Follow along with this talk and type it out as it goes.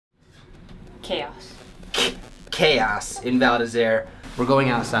chaos. Chaos in Val d'Isere. We're going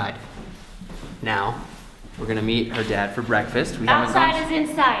outside. Now, we're gonna meet her dad for breakfast. We Outside is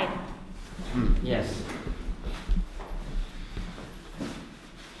inside. Yes.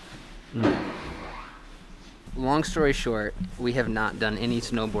 Long story short, we have not done any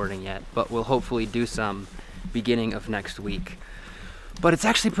snowboarding yet, but we'll hopefully do some beginning of next week. But it's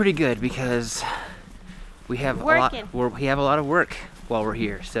actually pretty good because we have a lot of work while we're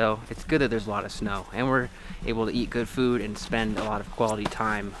here, so it's good that there's a lot of snow and we're able to eat good food and spend a lot of quality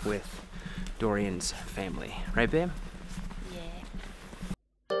time with Doriane's family. Right, babe?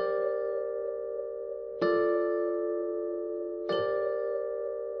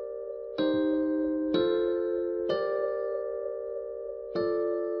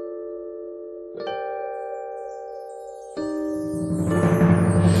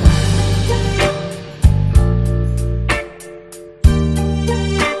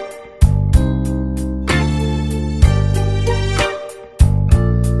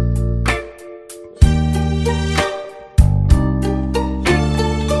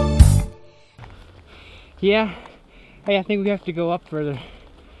 Yeah, hey, I think we have to go up further.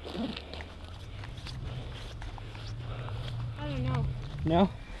 I don't know. No?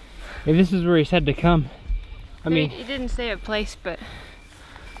 If this is where he said to come. I mean, He didn't say a place, but...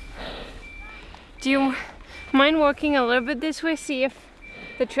 Do you mind walking a little bit this way, see if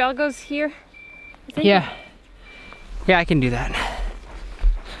the trail goes here? yeah. Yeah, I can do that.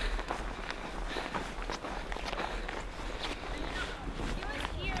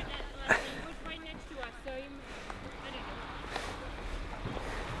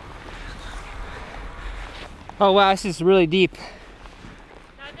 Oh wow, this is really deep. No,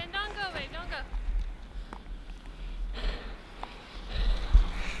 then don't go, babe, don't go.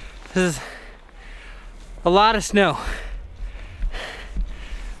 This is a lot of snow.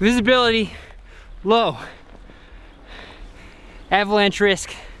 Visibility low. Avalanche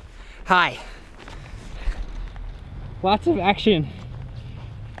risk high. Lots of action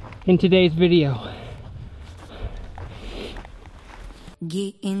in today's video.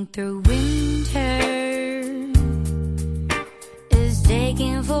 Getting through winter is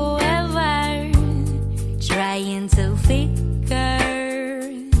taking forever, trying to figure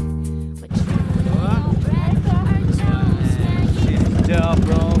which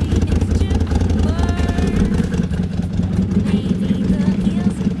bro.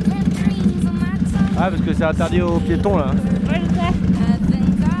 Ah, parce que c'est interdit aux piétons là. What is that?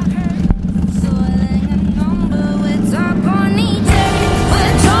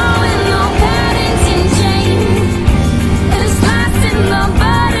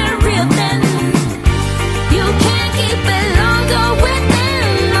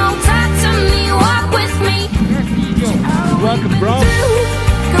 Welcome, bro.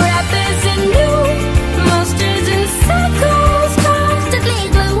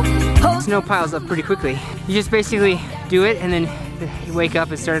 Snow piles up pretty quickly. You just basically do it and then you wake up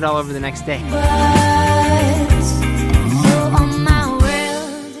and start it all over the next day.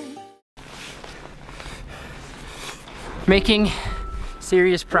 Making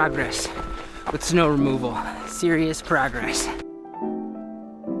serious progress with snow removal. Serious progress.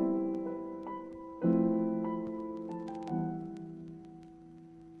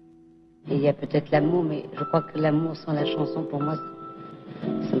 Et il y a peut-être l'amour, mais je crois que l'amour sans la chanson, pour moi,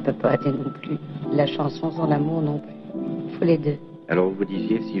 ça ne peut pas être non plus. La chanson sans l'amour non plus. Il faut les deux. Alors vous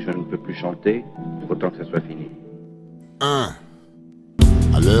disiez, si je ne peux plus chanter, autant que ça soit fini. 1.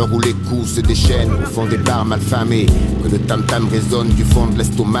 À l'heure où les coups se déchaînent au fond des bars malfamés, que le tam-tam résonne du fond de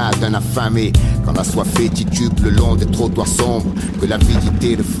l'estomac d'un affamé, quand la soifée titube le long des trottoirs sombres, que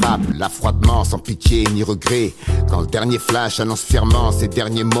l'avidité le frappe, l'affroidement sans pitié ni regret, quand le dernier flash annonce fièrement ses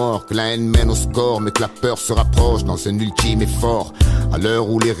derniers morts, que la haine mène au score mais que la peur se rapproche dans un ultime effort, à l'heure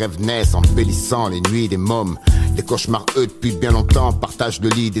où les rêves naissent embellissant les nuits des mômes, les cauchemars eux depuis bien longtemps partagent le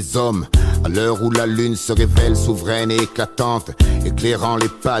lit des hommes, à l'heure où la lune se révèle souveraine et éclatante, éclairant les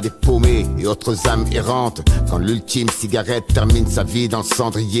pas des paumés et autres âmes errantes, quand l'ultime cigarette termine sa vie dans le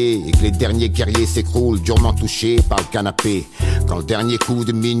cendrier et que les derniers guerriers s'écroulent durement touchés par le canapé, quand le dernier coup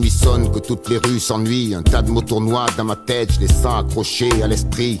de minuit sonne, que toutes les rues s'ennuient, un tas de mots tournoient dans ma tête, je les sens accrochés à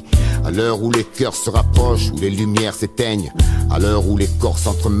l'esprit, à l'heure où les cœurs se rapprochent, où les lumières s'éteignent, à l'heure où les corps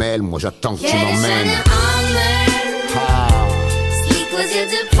s'entremêlent, moi j'attends que tu m'emmènes.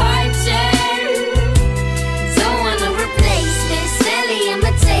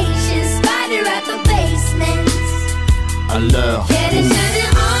 À l'heure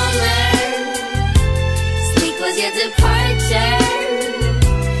Sleep was your departure.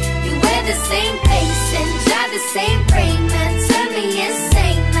 You wear the same face and drive the same frame and turn me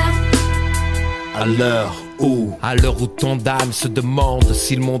insane now. À l'heure où ton âme se demande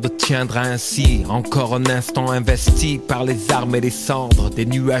si le monde tiendra ainsi, encore un instant investi par les armes et les cendres, des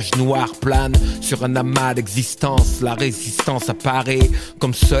nuages noirs planent sur un amas d'existence. La résistance apparaît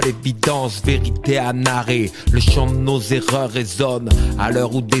comme seule évidence, vérité à narrer. Le chant de nos erreurs résonne à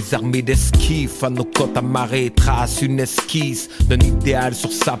l'heure où des armées d'esquifs à nos côtes amarrées tracent une esquisse d'un idéal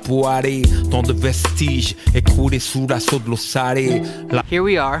sur sa poêlée. Tant de vestiges écroulés sous l'assaut de l'eau salée. Here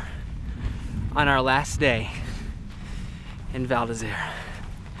we are on our last day in Val d'Isère.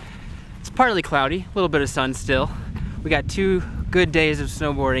 It's partly cloudy, a little bit of sun still. We got 2 good days of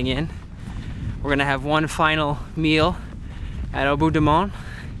snowboarding in. We're gonna have one final meal at Au Bout du Monde,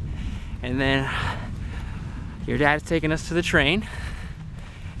 and then your dad's taking us to the train,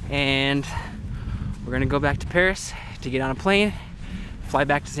 and we're gonna go back to Paris to get on a plane, fly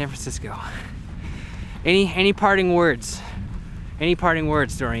back to San Francisco. Any parting words? Any parting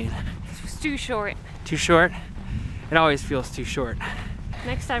words, Doriane? It's too short. Too short? It always feels too short.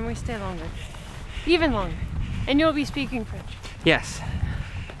 Next time we stay longer. Even longer. And you'll be speaking French. Yes.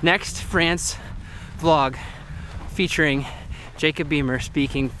 Next France vlog featuring Jacob Beamer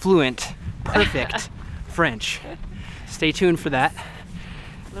speaking fluent, perfect French. Stay tuned for that.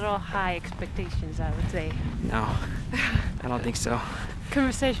 Little high expectations, I would say. No, I don't think so.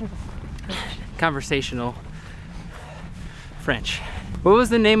 Conversational. Conversational French. What was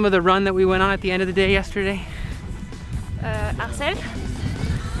the name of the run that we went on at the end of the day yesterday? Arcel?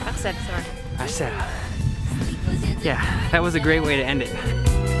 Arcel, sorry. Arcel. Yeah, that was a great way to end it.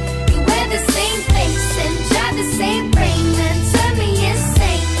 You wear the same face and drive the same brain and turn me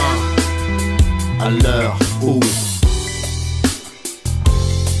insane. À l'heure où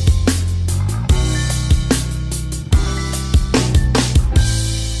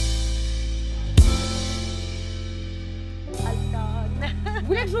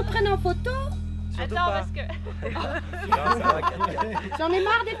Vous voulez que je vous prenne en photo? Attends, parce que... J'en ai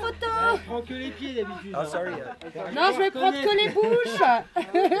marre des photos. Je prends que les pieds d'habitude. Non, je vais prendre que les bouches.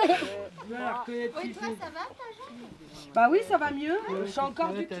 Oui, toi, ça va ta jambe? Bah oui, ça va mieux. Je suis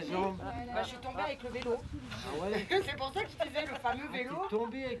encore du pied. Bah, je suis tombée avec le vélo. Ah ouais. C'est pour ça que je disais le fameux vélo.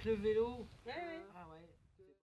 Tombé avec le vélo. Ouais, ouais.